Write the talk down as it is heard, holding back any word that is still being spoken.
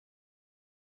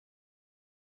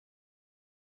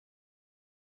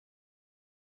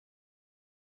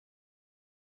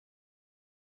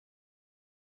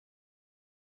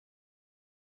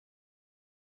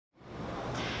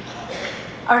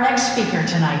Our next speaker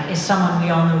tonight is someone we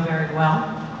all know very well,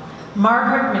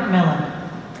 Margaret MacMillan,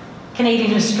 Canadian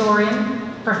historian,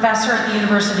 professor at the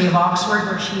University of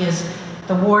Oxford, where she is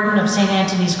the Warden of St.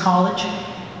 Antony's College.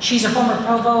 She's a former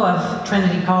Provost of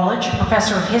Trinity College,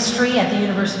 professor of history at the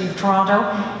University of Toronto,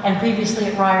 and previously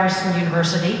at Ryerson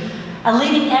University, a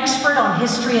leading expert on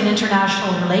history and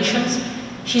international relations.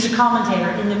 She's a commentator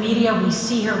in the media. We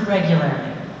see her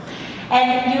regularly.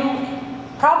 And you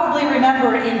probably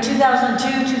remember in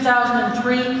 2002,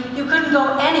 2003, you couldn't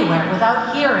go anywhere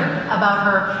without hearing about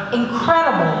her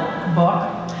incredible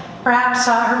book, perhaps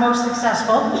her most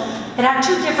successful. It had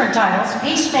two different titles,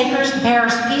 Peacemakers, the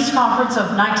Paris Peace Conference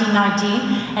of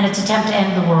 1919 and its attempt to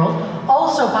end the world,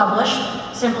 also published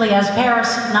simply as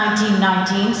Paris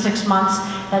 1919, 6 months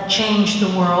that changed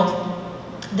the world.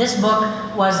 This book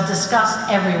was discussed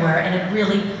everywhere, and it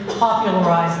really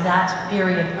popularized that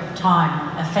period of time.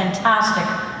 A fantastic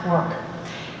work,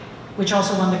 which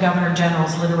also won the Governor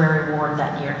General's Literary Award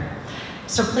that year.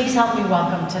 So please help me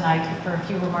welcome tonight for a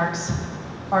few remarks,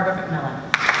 Margaret MacMillan.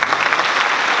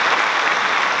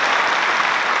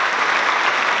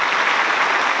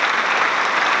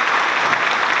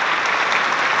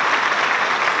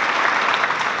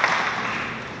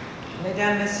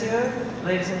 Mesdames, Messieurs,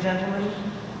 ladies and gentlemen,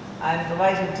 I'm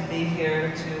delighted to be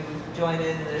here to join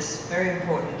in this very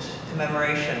important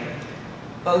commemoration,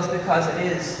 both because it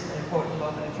is an important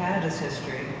moment in Canada's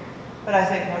history, but I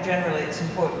think more generally it's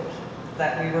important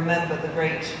that we remember the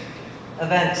great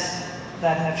events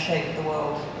that have shaped the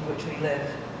world in which we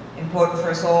live. Important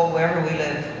for us all, wherever we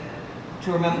live,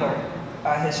 to remember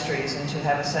our histories and to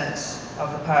have a sense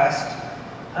of the past.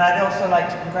 And I'd also like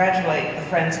to congratulate the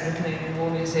Friends of the Canadian War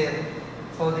Museum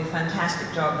for the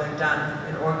fantastic job they've done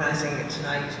in organizing it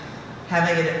tonight,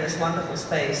 having it in this wonderful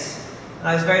space. And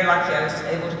I was very lucky I was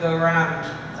able to go around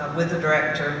with the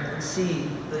director and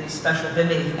see the special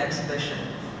Vimy exhibition.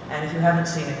 And if you haven't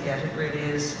seen it yet, it really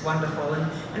is wonderful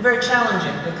and very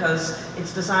challenging, because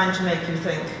it's designed to make you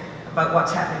think about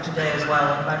what's happening today as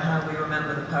well, about how we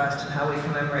remember the past and how we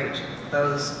commemorate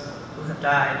those who have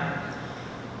died.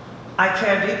 I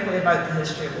care deeply about the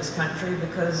history of this country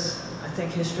because I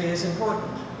think history is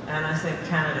important, and I think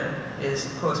Canada is,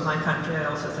 of course, my country. I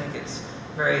also think it's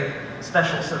a very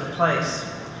special sort of place.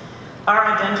 Our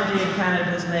identity in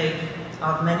Canada is made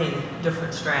of many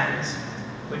different strands,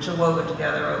 which are woven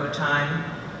together over time.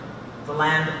 The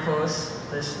land, of course,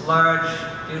 this large,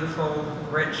 beautiful,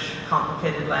 rich,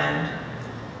 complicated land.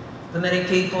 The many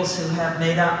peoples who have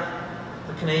made up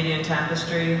the Canadian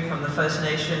tapestry, from the First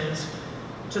Nations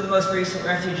to the most recent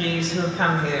refugees who have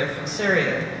come here from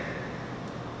Syria.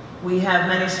 We have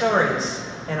many stories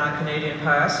in our Canadian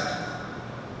past.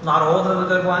 Not all of them are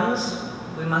good ones.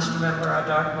 We must remember our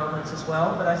dark moments as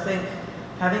well, but I think,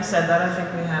 having said that, I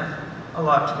think we have a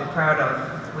lot to be proud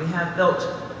of. We have built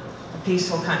a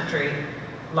peaceful country,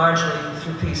 largely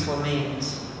through peaceful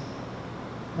means.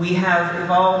 We have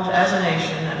evolved as a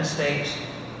nation and a state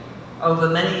over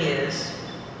many years,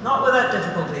 not without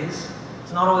difficulties.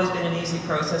 It's not always been an easy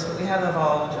process, but we have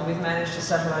evolved and we've managed to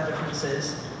settle our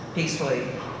differences peacefully.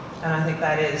 And I think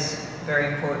that is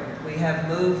very important. We have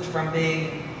moved from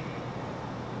being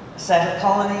a set of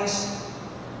colonies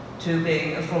to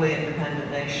being a fully independent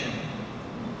nation.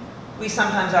 We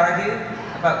sometimes argue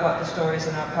about what the stories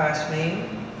in our past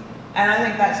mean, and I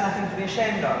think that's nothing to be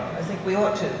ashamed of. I think we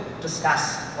ought to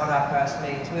discuss what our past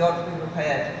means. We ought to be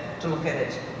prepared to look at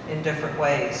it in different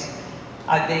ways.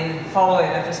 I've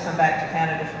just come back to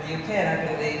Canada from the UK, and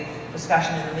I've been the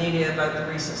discussion in the media about the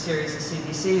recent series the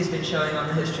CBC has been showing on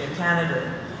the history of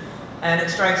Canada. And it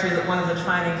strikes me that one of the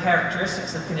defining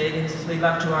characteristics of Canadians is we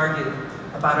love to argue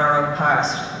about our own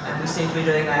past, and we seem to be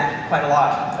doing that quite a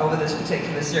lot over this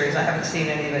particular series. I haven't seen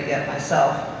any of it yet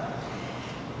myself.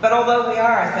 But although we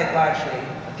are, I think, largely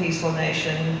a peaceful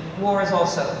nation, war is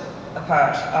also a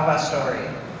part of our story.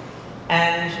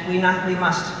 And we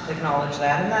must acknowledge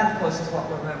that, and that, of course, is what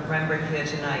we're remembering here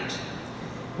tonight.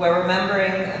 We're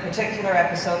remembering a particular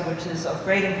episode which is of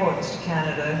great importance to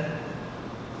Canada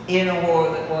in a war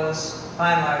that was,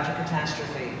 by and large, a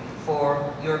catastrophe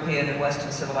for European and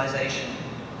Western civilization.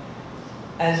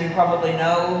 As you probably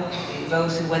know,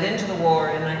 those who went into the war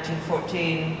in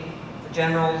 1914, the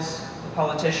generals, the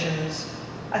politicians,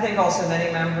 I think also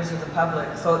many members of the public,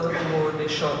 thought that the war would be a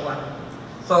short one,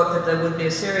 thought that there would be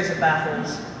a series of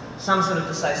battles, some sort of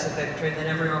decisive victory, and then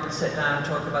everyone would sit down and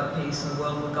talk about peace, and the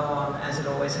world would go on as it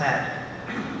always had.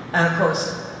 And of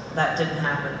course, that didn't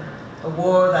happen. A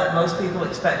war that most people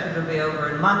expected would be over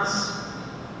in months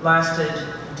lasted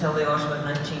until the autumn of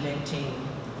 1918.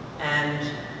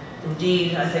 And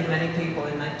indeed, I think many people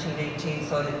in 1918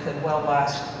 thought it could well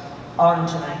last on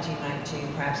to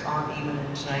 1919, perhaps on even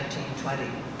into 1920.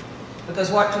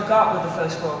 Because what you got with the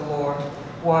First World War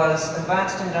was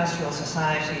advanced industrial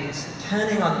societies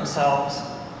turning on themselves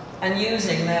and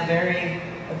using their very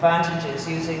advantages,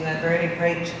 using their very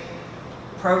great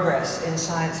progress in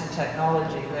science and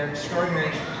technology, their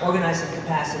extraordinary organizing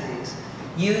capacities,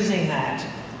 using that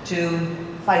to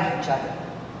fight each other.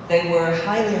 They were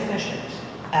highly efficient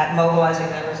at mobilizing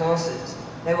their resources.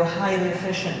 They were highly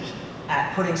efficient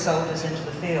at putting soldiers into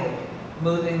the field,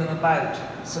 moving them about,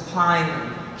 supplying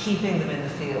them, keeping them in the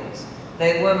fields.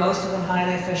 They were, most of them,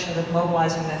 highly efficient at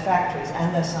mobilizing their factories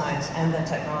and their science and their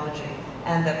technology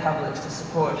and their publics to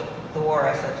support the war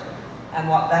effort. And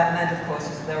what that meant, of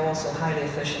course, is that they were also highly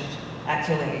efficient at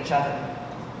killing each other.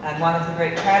 And one of the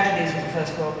great tragedies of the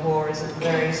First World War is that the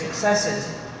very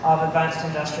successes of advanced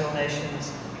industrial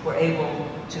nations were able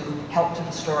to help to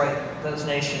destroy those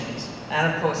nations.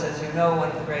 And of course, as you know, one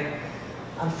of the great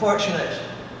unfortunate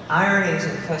ironies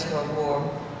of the First World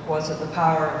War was that the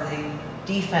power of the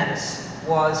defense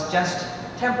was just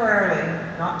temporarily,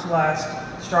 not to last,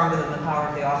 stronger than the power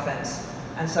of the offense.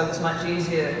 And so it's much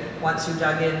easier, once you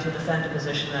dug in, to defend a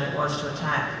position than it was to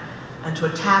attack. And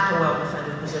to attack a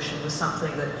well-defended position was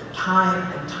something that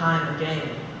time and time again,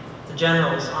 the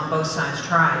generals on both sides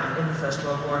tried in the First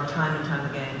World War, and time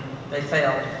again, they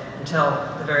failed until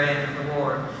the very end of the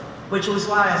war. Which was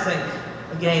why I think,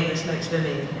 again, this makes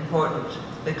Vimy important,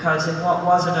 because in what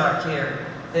was a dark year,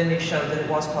 Vimy showed that it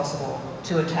was possible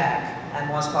to attack and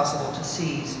was possible to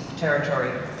seize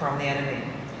territory from the enemy.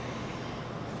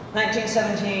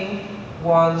 1917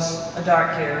 was a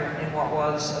dark year in what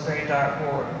was a very dark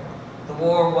war. The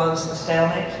war was a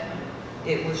stalemate.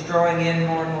 It was drawing in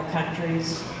more and more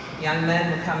countries. Young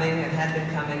men were coming and had been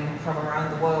coming from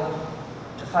around the world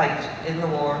to fight in the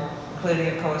war,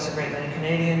 including, of course, a great many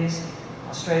Canadians,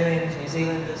 Australians, New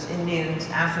Zealanders, Indians,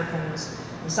 Africans.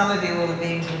 And some of you will have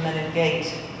been to the Menin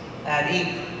Gate at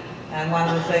Ypres. And one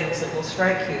of the things that will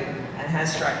strike you, and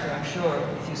has struck you, I'm sure,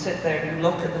 if you sit there and you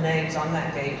look at the names on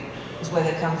that gate, is where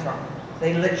they come from.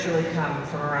 They literally come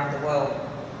from around the world.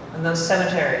 And those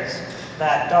cemeteries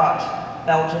that dot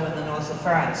Belgium and the north of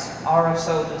France are of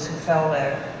soldiers who fell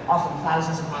there, often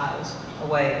thousands of miles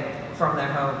away from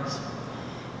their homes.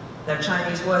 There are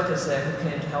Chinese workers there who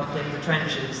came to help dig the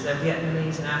trenches. There are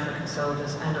Vietnamese and African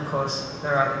soldiers, and of course,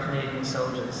 there are the Canadian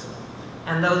soldiers.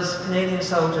 And those Canadian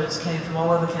soldiers came from all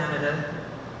over Canada.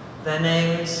 Their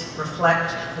names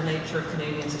reflect the nature of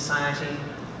Canadian society.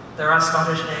 There are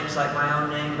Scottish names like my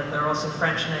own name, but there are also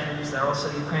French names, there are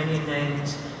also Ukrainian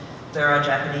names, there are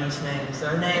Japanese names. There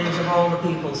are names of all the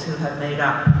peoples who have made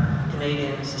up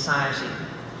Canadian society.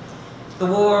 The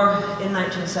war in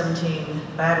 1917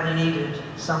 badly needed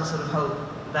some sort of hope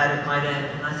that it might end,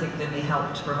 and I think Vimy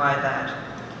helped to provide that.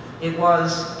 It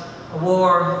was a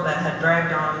war that had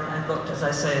dragged on and looked, as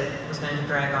I said, was going to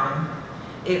drag on.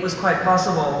 It was quite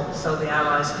possible, so the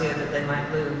Allies feared, that they might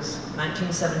lose.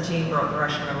 1917 brought the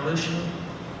Russian Revolution,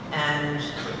 and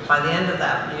by the end of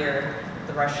that year,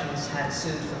 the Russians had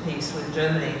sued for peace with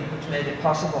Germany, which made it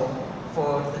possible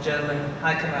for the German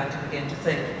High Command to begin to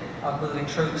think of moving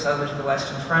troops over to the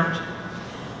Western Front.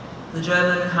 The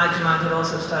German High Command had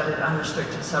also started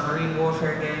unrestricted submarine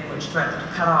warfare again, which threatened to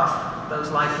cut off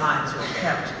those lifelines which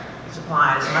kept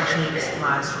supplies, much needed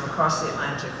supplies from across the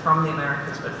Atlantic, from the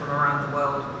Americas, but from around the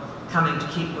world, coming to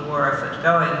keep the war effort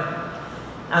going.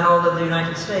 And although the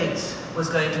United States was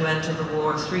going to enter the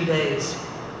war 3 days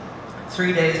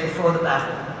before the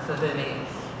battle for Vimy,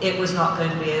 it was not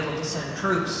going to be able to send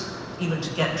troops. Even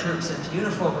to get troops into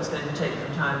uniform was going to take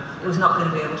them time. It was not going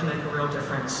to be able to make a real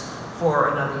difference for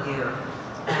another year.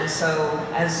 And so,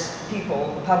 as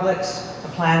people, the publics, the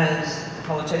planners, the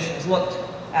politicians looked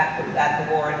at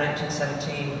the war in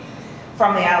 1917,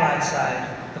 from the Allied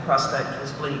side, the prospect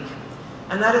was bleak.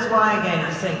 And that is why, again,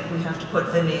 I think we have to put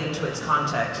Vimy into its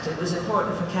context. It was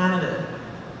important for Canada,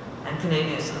 and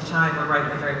Canadians at the time were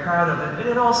rightly very proud of it, but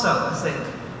it also, I think,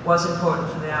 was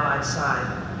important for the Allied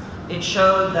side. It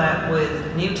showed that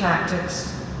with new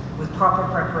tactics, with proper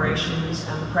preparations,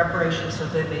 and the preparations for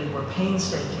Vimy were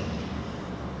painstaking,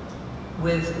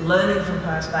 with learning from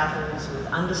past battles, with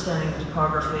understanding the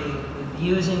topography, with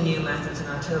using new methods in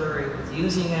artillery, with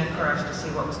using aircraft to see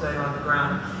what was going on the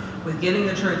ground, with giving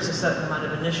the troops a certain amount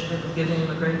of initiative, and giving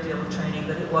them a great deal of training,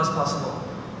 that it was possible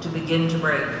to begin to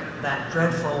break that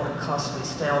dreadful and costly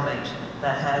stalemate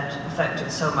that had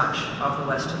affected so much of the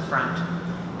Western Front.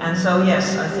 And so,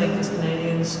 yes, I think as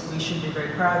Canadians, we should be very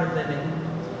proud of Vimy.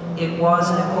 It was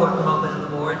an important moment in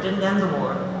the war. It didn't end the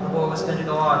war. The war was going to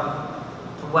go on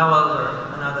for well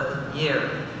over another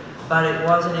year. But it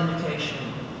was an indication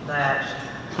that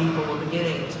people were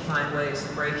beginning to find ways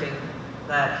of breaking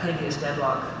that hideous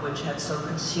deadlock which had so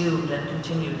consumed and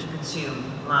continued to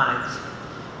consume lives.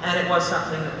 And it was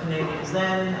something that Canadians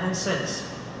then and since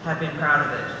have been proud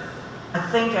of it. I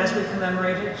think as we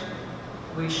commemorate it,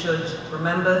 we should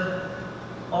remember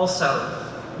also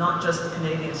not just the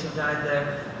Canadians who died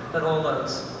there, but all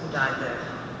those who died there.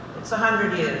 It's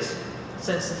 100 years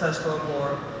since the First World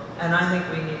War, and I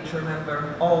think we need to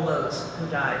remember all those who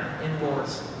died in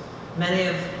wars. Many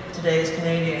of today's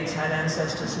Canadians had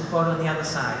ancestors who fought on the other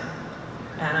side,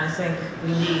 and I think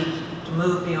we need to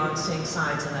move beyond seeing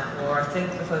sides in that war. I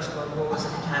think the First World War was a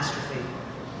catastrophe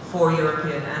for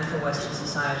European and for Western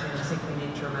society, and I think we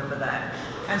need to remember that.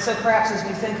 And so perhaps as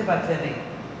we think about Vimy,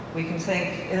 we can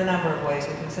think in a number of ways.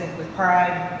 We can think with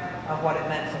pride of what it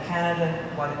meant for Canada,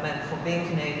 what it meant for being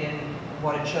Canadian, and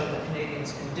what it showed that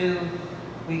Canadians can do.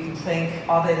 We can think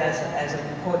of it as an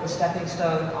important stepping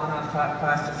stone on our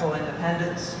path to full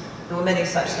independence. There were many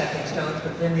such stepping stones,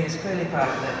 but Vimy is clearly part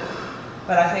of it.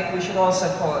 But I think we should also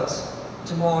pause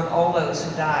to mourn all those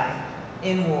who die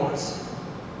in wars.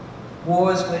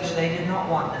 Wars which they did not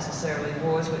want necessarily,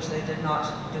 wars which they did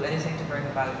not do anything to bring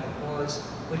about, but wars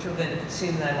which were going to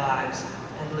consume their lives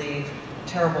and leave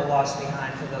terrible loss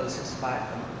behind for those who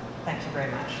survived them. Thank you very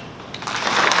much.